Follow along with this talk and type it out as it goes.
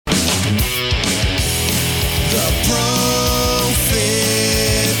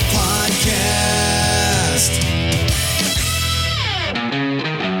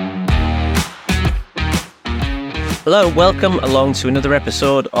Hello, welcome along to another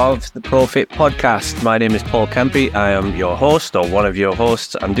episode of the Profit Podcast. My name is Paul Campy. I am your host, or one of your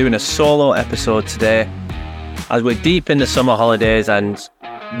hosts. I'm doing a solo episode today as we're deep in the summer holidays, and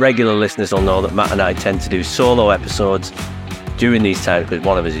regular listeners will know that Matt and I tend to do solo episodes during these times because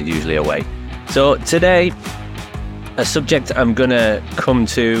one of us is usually away. So today, a subject I'm going to come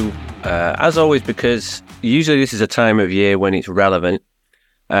to, as always, because usually this is a time of year when it's relevant.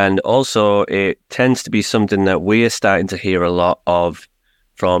 And also, it tends to be something that we are starting to hear a lot of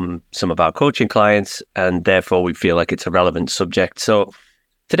from some of our coaching clients, and therefore we feel like it's a relevant subject. So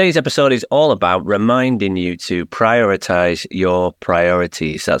today's episode is all about reminding you to prioritize your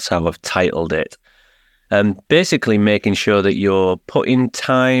priorities. That's how I've titled it. And basically making sure that you're putting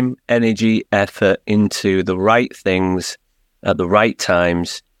time, energy, effort into the right things at the right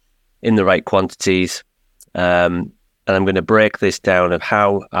times, in the right quantities. And I'm going to break this down of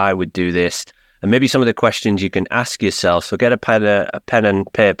how I would do this, and maybe some of the questions you can ask yourself. So get a pen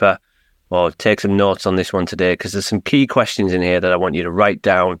and paper, or take some notes on this one today, because there's some key questions in here that I want you to write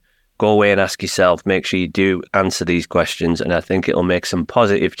down, go away and ask yourself. Make sure you do answer these questions, and I think it'll make some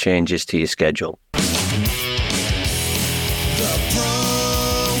positive changes to your schedule.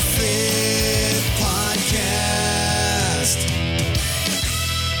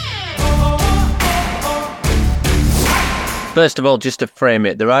 First of all, just to frame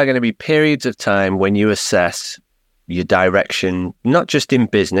it, there are going to be periods of time when you assess your direction, not just in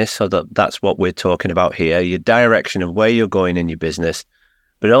business, so that's what we're talking about here, your direction of where you're going in your business,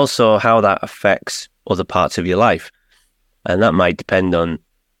 but also how that affects other parts of your life. And that might depend on,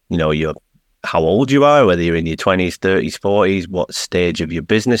 how old you are, whether you're in your 20s, 30s, 40s, what stage of your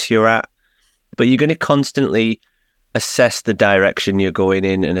business you're at. But you're going to constantly assess the direction you're going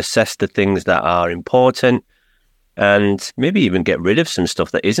in and assess the things that are important, and maybe even get rid of some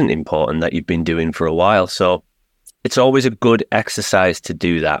stuff that isn't important that you've been doing for a while. So it's always a good exercise to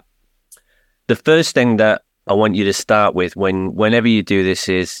do that. The first thing that I want you to start with whenever you do this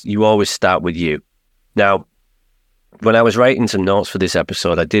is you always start with you. Now, when I was writing some notes for this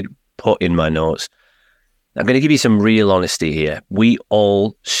episode, I did put in my notes, I'm going to give you some real honesty here. We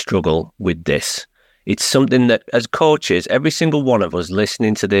all struggle with this. It's something that, as coaches, every single one of us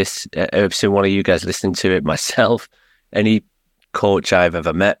listening to this, every single one of you guys listening to it, myself, any coach I've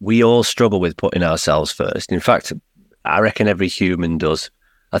ever met, we all struggle with putting ourselves first. In fact, I reckon every human does.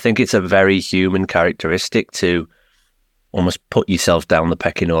 I think it's a very human characteristic to almost put yourself down the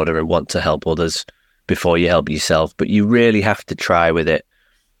pecking order and want to help others before you help yourself. But you really have to try with it.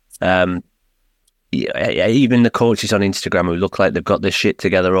 Even the coaches on Instagram who look like they've got their shit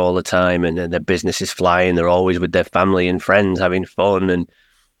together all the time and their business is flying, they're always with their family and friends having fun. And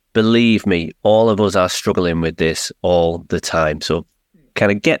believe me, all of us are struggling with this all the time. So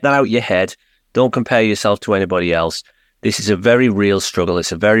kind of get that out your head. Don't compare yourself to anybody else. This is a very real struggle.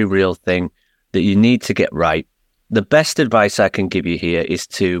 It's a very real thing that you need to get right. The best advice I can give you here is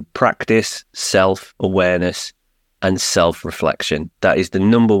to practice self-awareness and self-reflection. That is the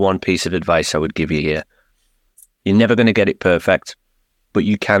number one piece of advice I would give you here. You're never going to get it perfect, but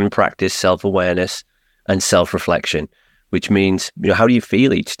you can practice self-awareness and self-reflection, which means, how do you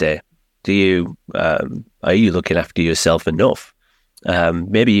feel each day? Are you looking after yourself enough?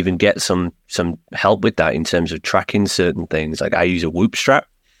 Maybe even get some help with that in terms of tracking certain things. Like I use a Whoop strap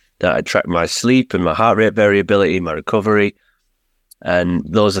that I track my sleep and my heart rate variability, my recovery, and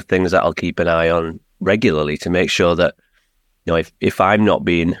those are things that I'll keep an eye on regularly to make sure that, if I'm not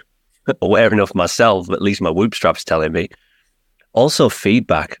being aware enough myself, at least my Whoop strap's telling me. Also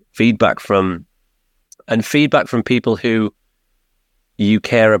feedback from people who you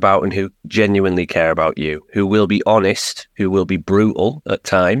care about and who genuinely care about you, who will be honest, who will be brutal at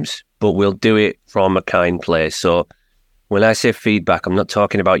times, but will do it from a kind place. So when I say feedback, I'm not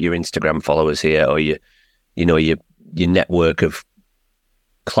talking about your Instagram followers here or your network of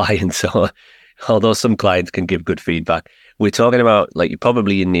clients, or although some clients can give good feedback. We're talking about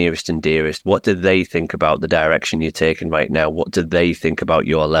probably your nearest and dearest. What do they think about the direction you're taking right now? What do they think about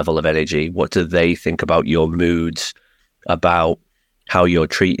your level of energy? What do they think about your moods, about how you're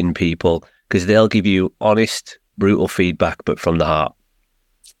treating people? Because they'll give you honest, brutal feedback, but from the heart.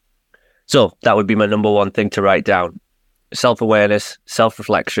 So that would be my number one thing to write down. Self-awareness,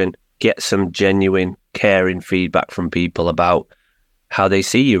 self-reflection, get some genuine, caring feedback from people about how they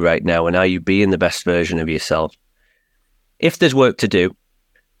see you right now and how you being the best version of yourself. If there's work to do,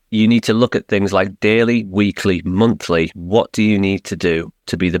 you need to look at things like daily, weekly, monthly. What do you need to do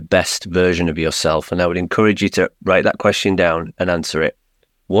to be the best version of yourself? And I would encourage you to write that question down and answer it.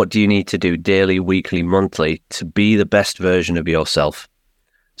 What do you need to do daily, weekly, monthly to be the best version of yourself?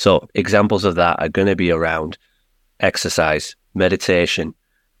 So examples of that are going to be around exercise, meditation,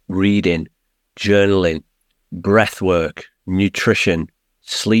 reading, journaling, breath work, nutrition,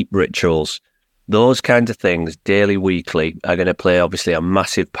 sleep rituals, those kinds of things daily, weekly are going to play obviously a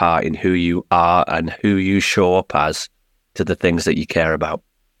massive part in who you are and who you show up as to the things that you care about.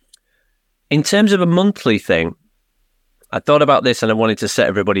 In terms of a monthly thing, I thought about this and I wanted to set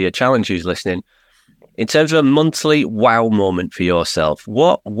everybody a challenge who's listening. In terms of a monthly wow moment for yourself,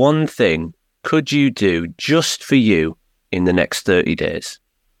 what one thing could you do just for you in the next 30 days?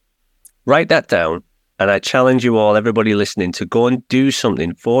 Write that down, and I challenge you all, everybody listening, to go and do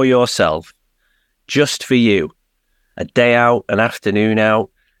something for yourself just for you. A day out, an afternoon out,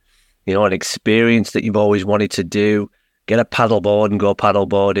 an experience that you've always wanted to do. Get a paddleboard and go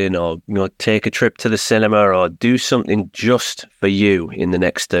paddleboarding, or take a trip to the cinema, or do something just for you in the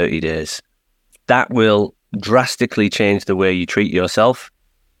next 30 days. That will drastically change the way you treat yourself,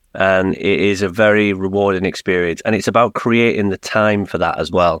 and it is a very rewarding experience. And it's about creating the time for that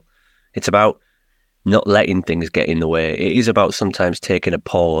as well. It's about not letting things get in the way. It is about sometimes taking a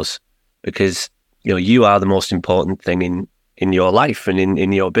pause, because you are the most important thing in your life and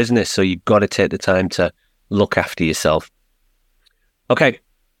in your business. So you've got to take the time to look after yourself. Okay,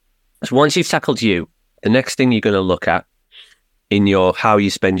 so once you've tackled you, the next thing you're going to look at in your how you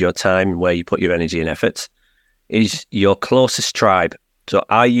spend your time and where you put your energy and efforts is your closest tribe. So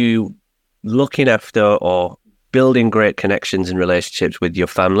are you looking after or building great connections and relationships with your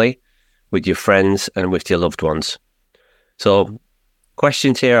family, with your friends, and with your loved ones? So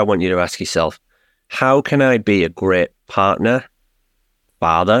questions here I want you to ask yourself. How can I be a great partner,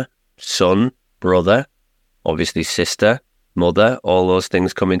 father, son, brother, obviously sister, mother, all those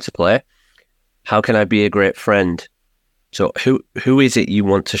things come into play? How can I be a great friend? So who is it you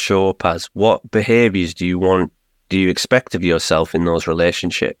want to show up as? What behaviors do you expect of yourself in those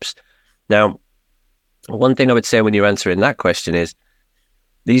relationships? Now, one thing I would say when you're answering that question is,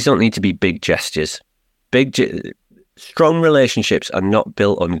 these don't need to be big gestures. Strong relationships are not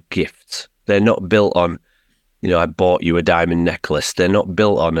built on gifts. They're not built on, I bought you a diamond necklace. They're not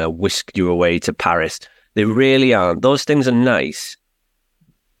built on a whisked you away to Paris. They really aren't. Those things are nice.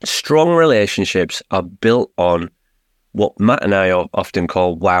 Strong relationships are built on what Matt and I often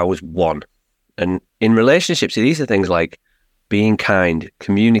call wows one. And in relationships, these are things like being kind,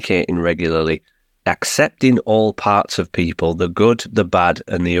 communicating regularly, accepting all parts of people, the good, the bad,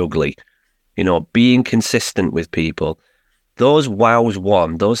 and the ugly. Being consistent with people. Those wows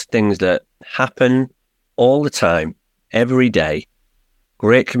one, those things that happen all the time, every day,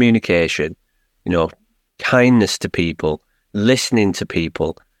 great communication, kindness to people, listening to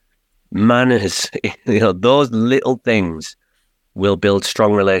people, manners, those little things will build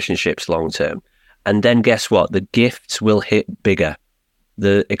strong relationships long term. And then guess what? The gifts will hit bigger.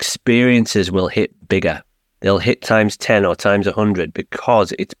 The experiences will hit bigger. They'll hit times 10 or times 100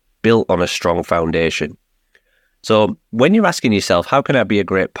 because it's built on a strong foundation. So when you're asking yourself, how can I be a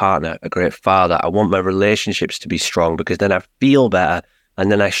great partner, a great father? I want my relationships to be strong because then I feel better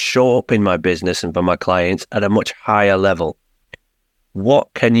and then I show up in my business and for my clients at a much higher level.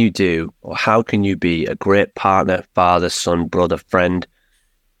 What can you do, or how can you be a great partner, father, son, brother, friend?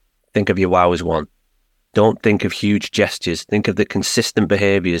 Think of your wow as one. Don't think of huge gestures. Think of the consistent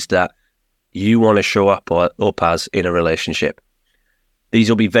behaviors that you want to show up as in a relationship. These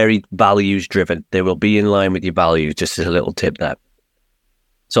will be very values driven. They will be in line with your values, just as a little tip there.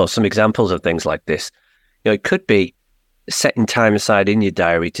 So some examples of things like this. It could be setting time aside in your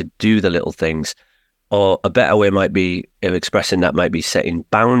diary to do the little things. Or a better way might be of expressing that might be setting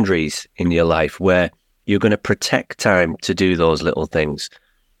boundaries in your life where you're going to protect time to do those little things.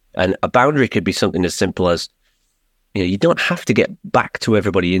 And a boundary could be something as simple as, you don't have to get back to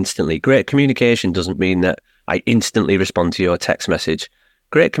everybody instantly. Great communication doesn't mean that I instantly respond to your text message.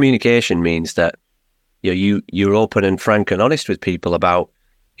 Great communication means that you're open and frank and honest with people about,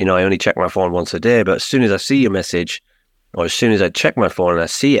 I only check my phone once a day, but as soon as I see your message, or as soon as I check my phone and I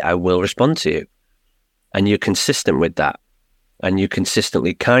see it, I will respond to you. And you're consistent with that. And you're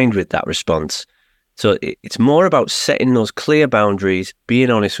consistently kind with that response. So it's more about setting those clear boundaries, being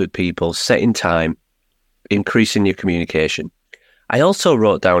honest with people, setting time, increasing your communication. I also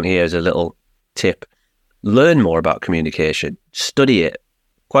wrote down here as a little tip, learn more about communication, study it.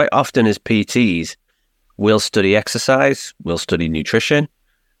 Quite often as PTs, we'll study exercise, we'll study nutrition,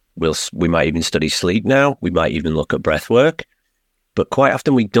 we might even study sleep now, we might even look at breath work. But quite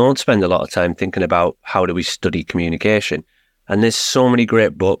often we don't spend a lot of time thinking about how do we study communication. And there's so many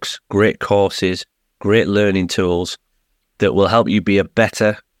great books, great courses, great learning tools that will help you be a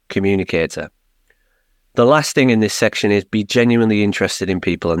better communicator. The last thing in this section is be genuinely interested in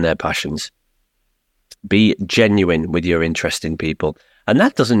people and their passions. Be genuine with your interest in people. And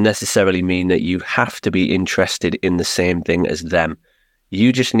that doesn't necessarily mean that you have to be interested in the same thing as them.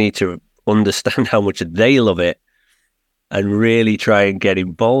 You just need to understand how much they love it and really try and get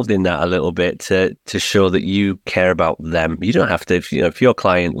involved in that a little bit to show that you care about them. You don't have to, if your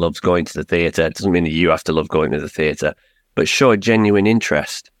client loves going to the theatre, it doesn't mean that you have to love going to the theatre, but show a genuine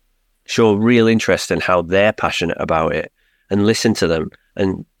interest, show a real interest in how they're passionate about it, and listen to them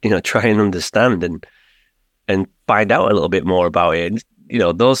and, try and understand and find out a little bit more about it. And,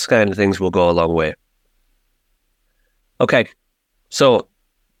 those kind of things will go a long way. Okay. So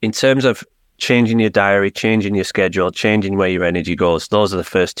in terms of changing your diary, changing your schedule, changing where your energy goes, those are the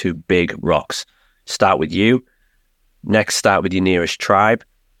first two big rocks. Start with you. Next, start with your nearest tribe.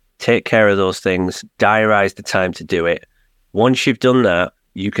 Take care of those things. Diarize the time to do it. Once you've done that,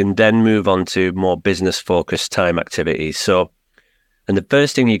 you can then move on to more business-focused time activities. And the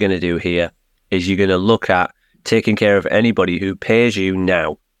first thing you're going to do here is you're going to look at taking care of anybody who pays you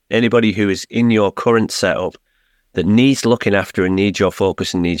now, anybody who is in your current setup that needs looking after and needs your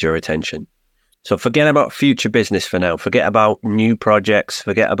focus and needs your attention. So forget about future business for now. Forget about new projects.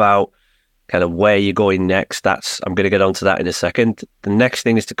 Forget about kind of where you're going next. I'm going to get onto that in a second. The next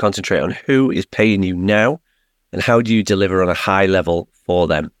thing is to concentrate on who is paying you now and how do you deliver on a high level for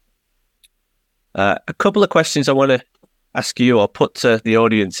them. A couple of questions I want to ask you or put to the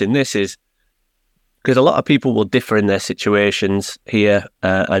audience in this is, because a lot of people will differ in their situations here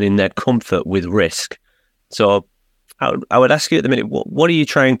and in their comfort with risk. So I would ask you at the minute, what are you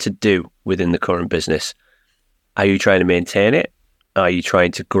trying to do within the current business? Are you trying to maintain it? Are you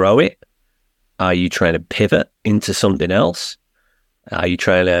trying to grow it? Are you trying to pivot into something else? Are you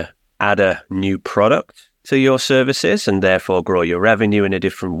trying to add a new product to your services and therefore grow your revenue in a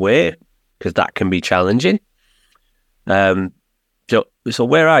different way? Because that can be challenging. So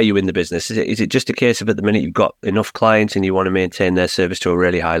where are you in the business? Is it just a case of at the minute you've got enough clients and you want to maintain their service to a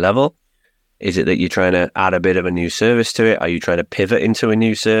really high level? Is it that you're trying to add a bit of a new service to it? Are you trying to pivot into a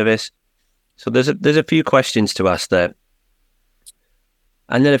new service? So there's a few questions to ask there.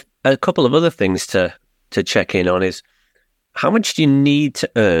 And then a couple of other things to check in on is, how much do you need to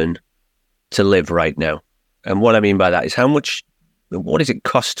earn to live right now? And what I mean by that is what does it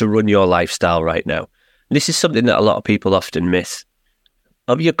cost to run your lifestyle right now? And this is something that a lot of people often miss.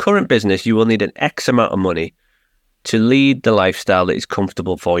 Of your current business, you will need an X amount of money to lead the lifestyle that is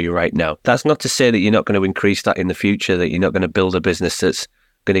comfortable for you right now. That's not to say that you're not going to increase that in the future, that you're not going to build a business that's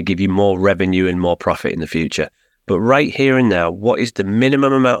going to give you more revenue and more profit in the future. But right here and now, what is the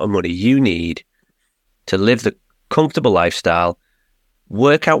minimum amount of money you need to live the comfortable lifestyle?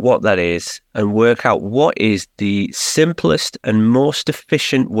 Work out what that is and work out what is the simplest and most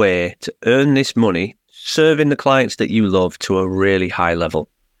efficient way to earn this money, serving the clients that you love to a really high level.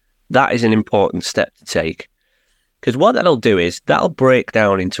 That is an important step to take. Because what that'll do is that'll break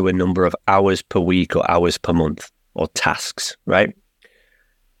down into a number of hours per week or hours per month or tasks, right?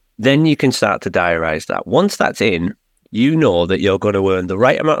 Then you can start to diarize that. Once that's in, you know that you're going to earn the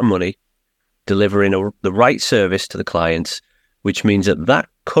right amount of money, delivering the right service to the clients, which means that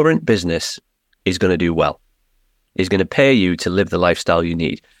current business is going to do well, is going to pay you to live the lifestyle you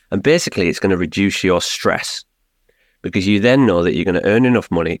need. And basically, it's going to reduce your stress because you then know that you're going to earn enough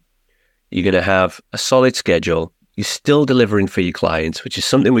money, you're going to have a solid schedule, you're still delivering for your clients, which is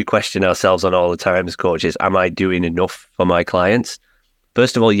something we question ourselves on all the time as coaches. Am I doing enough for my clients?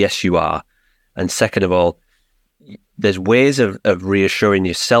 First of all, yes, you are. And second of all, there's ways of reassuring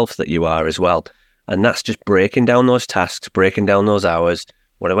yourself that you are as well. And that's just breaking down those tasks, breaking down those hours.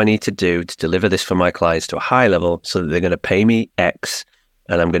 What do I need to do to deliver this for my clients to a high level so that they're going to pay me X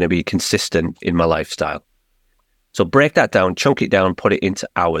and I'm going to be consistent in my lifestyle? So break that down, chunk it down, put it into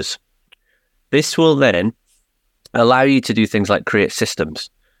hours. This will then allow you to do things like create systems,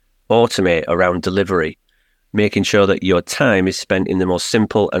 automate around delivery, making sure that your time is spent in the most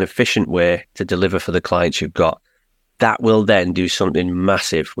simple and efficient way to deliver for the clients you've got. That will then do something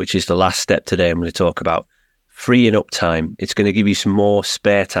massive, which is the last step today I'm going to talk about. Freeing up time. It's going to give you some more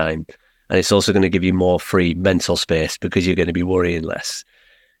spare time. And it's also going to give you more free mental space because you're going to be worrying less.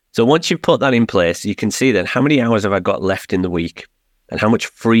 So once you've put that in place, you can see then how many hours have I got left in the week and how much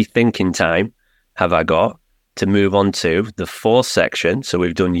free thinking time have I got to move on to the fourth section. So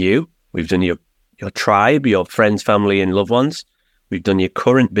we've done you, we've done your tribe, your friends, family, and loved ones. We've done your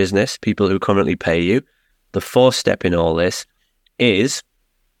current business, people who currently pay you. The fourth step in all this is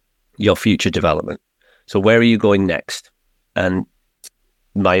your future development. So where are you going next? And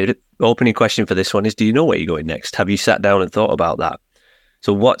my opening question for this one is, do you know where you're going next? Have you sat down and thought about that?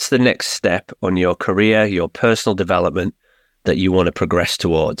 So what's the next step on your career, your personal development that you want to progress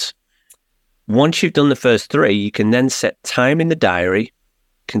towards? Once you've done the first 3, you can then set time in the diary,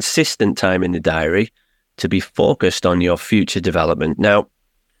 consistent time in the diary, to be focused on your future development. Now,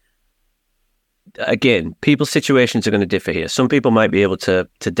 again, people's situations are going to differ here. Some people might be able to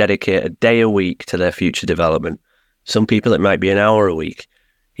dedicate a day a week to their future development. Some people, it might be an hour a week.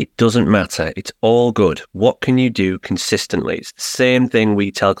 It doesn't matter. It's all good. What can you do consistently? It's the same thing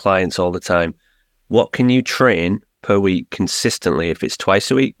we tell clients all the time. What can you train per week consistently? If it's twice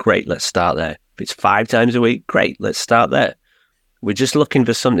a week, great, let's start there. If it's 5 times a week, great, let's start there. We're just looking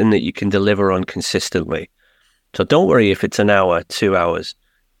for something that you can deliver on consistently. So don't worry if it's an hour, 2 hours.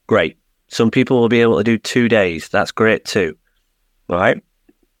 Great. Some people will be able to do 2 days. That's great too. All right.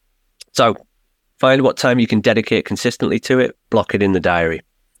 So find what time you can dedicate consistently to it, block it in the diary.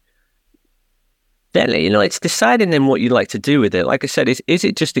 Then, it's deciding then what you'd like to do with it. Like I said, is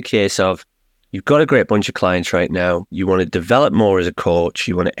it just a case of you've got a great bunch of clients right now, you want to develop more as a coach,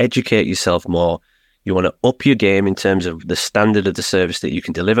 you want to educate yourself more, you want to up your game in terms of the standard of the service that you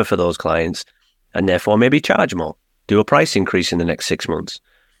can deliver for those clients, and therefore maybe charge more, do a price increase in the next 6 months?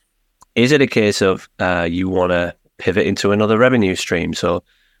 Is it a case of you want to pivot into another revenue stream? So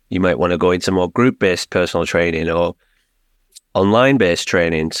you might want to go into more group-based personal training or online-based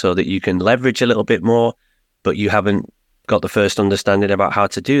training so that you can leverage a little bit more, but you haven't got the first understanding about how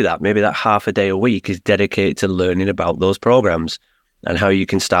to do that. Maybe that half a day a week is dedicated to learning about those programs and how you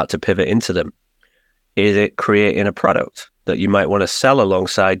can start to pivot into them. Is it creating a product that you might want to sell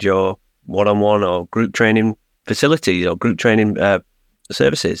alongside your one-on-one or group training facilities or group training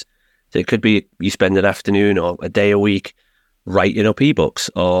services? So it could be you spend an afternoon or a day a week writing up ebooks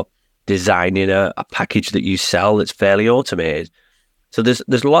or designing a package that you sell that's fairly automated. So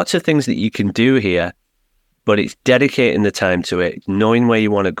there's lots of things that you can do here, but it's dedicating the time to it, knowing where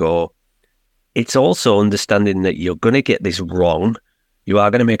you want to go. It's also understanding that you're going to get this wrong. You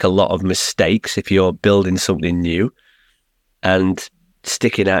are going to make a lot of mistakes if you're building something new, and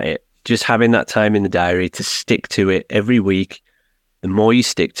sticking at it. Just having that time in the diary to stick to it every week. The more you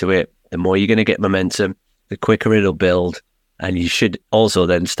stick to it, the more you're going to get momentum, the quicker it'll build. And you should also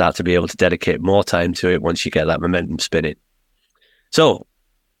then start to be able to dedicate more time to it once you get that momentum spinning. So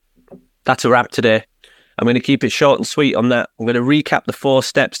that's a wrap today. I'm going to keep it short and sweet on that. I'm going to recap the 4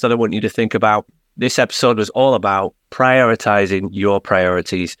 steps that I want you to think about. This episode was all about prioritizing your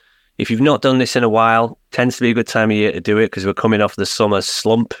priorities. If you've not done this in a while, tends to be a good time of year to do it because we're coming off the summer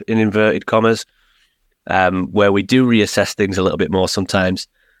slump, in inverted commas, where we do reassess things a little bit more sometimes.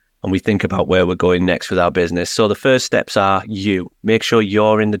 And we think about where we're going next with our business. So the first steps are you. Make sure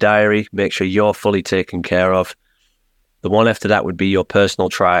you're in the diary. Make sure you're fully taken care of. The one after that would be your personal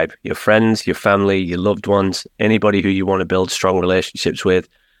tribe, your friends, your family, your loved ones, anybody who you want to build strong relationships with.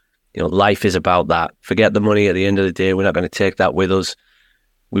 Life is about that. Forget the money at the end of the day. We're not going to take that with us.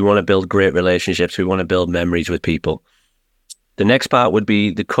 We want to build great relationships. We want to build memories with people. The next part would be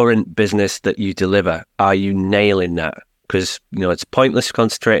the current business that you deliver. Are you nailing that? Because, it's pointless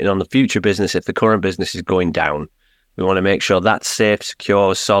concentrating on the future business if the current business is going down. We want to make sure that's safe,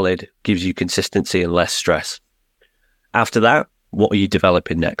 secure, solid, gives you consistency and less stress. After that, what are you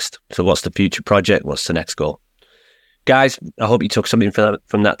developing next? So what's the future project? What's the next goal? Guys, I hope you took something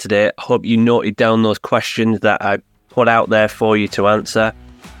from that today. I hope you noted down those questions that I put out there for you to answer.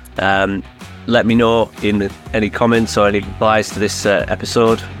 Let me know in any comments or any replies to this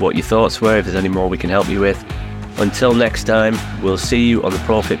episode what your thoughts were, if there's any more we can help you with. Until next time, we'll see you on the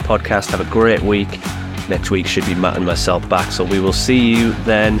Profit Podcast. Have a great week. Next week should be Matt and myself back. So we will see you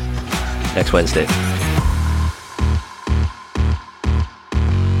then next Wednesday.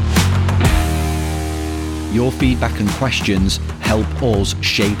 Your feedback and questions help us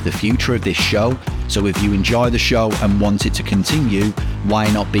shape the future of this show. So if you enjoy the show and want it to continue,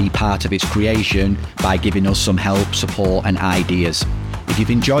 why not be part of its creation by giving us some help, support and ideas? If you've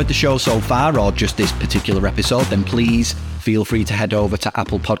enjoyed the show so far, or just this particular episode, then please feel free to head over to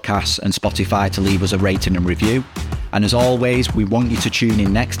Apple Podcasts and Spotify to leave us a rating and review. And as always, we want you to tune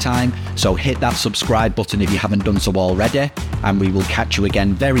in next time, so hit that subscribe button if you haven't done so already, and we will catch you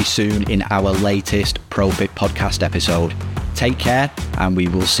again very soon in our latest Profit Podcast episode. Take care, and we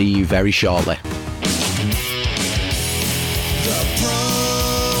will see you very shortly.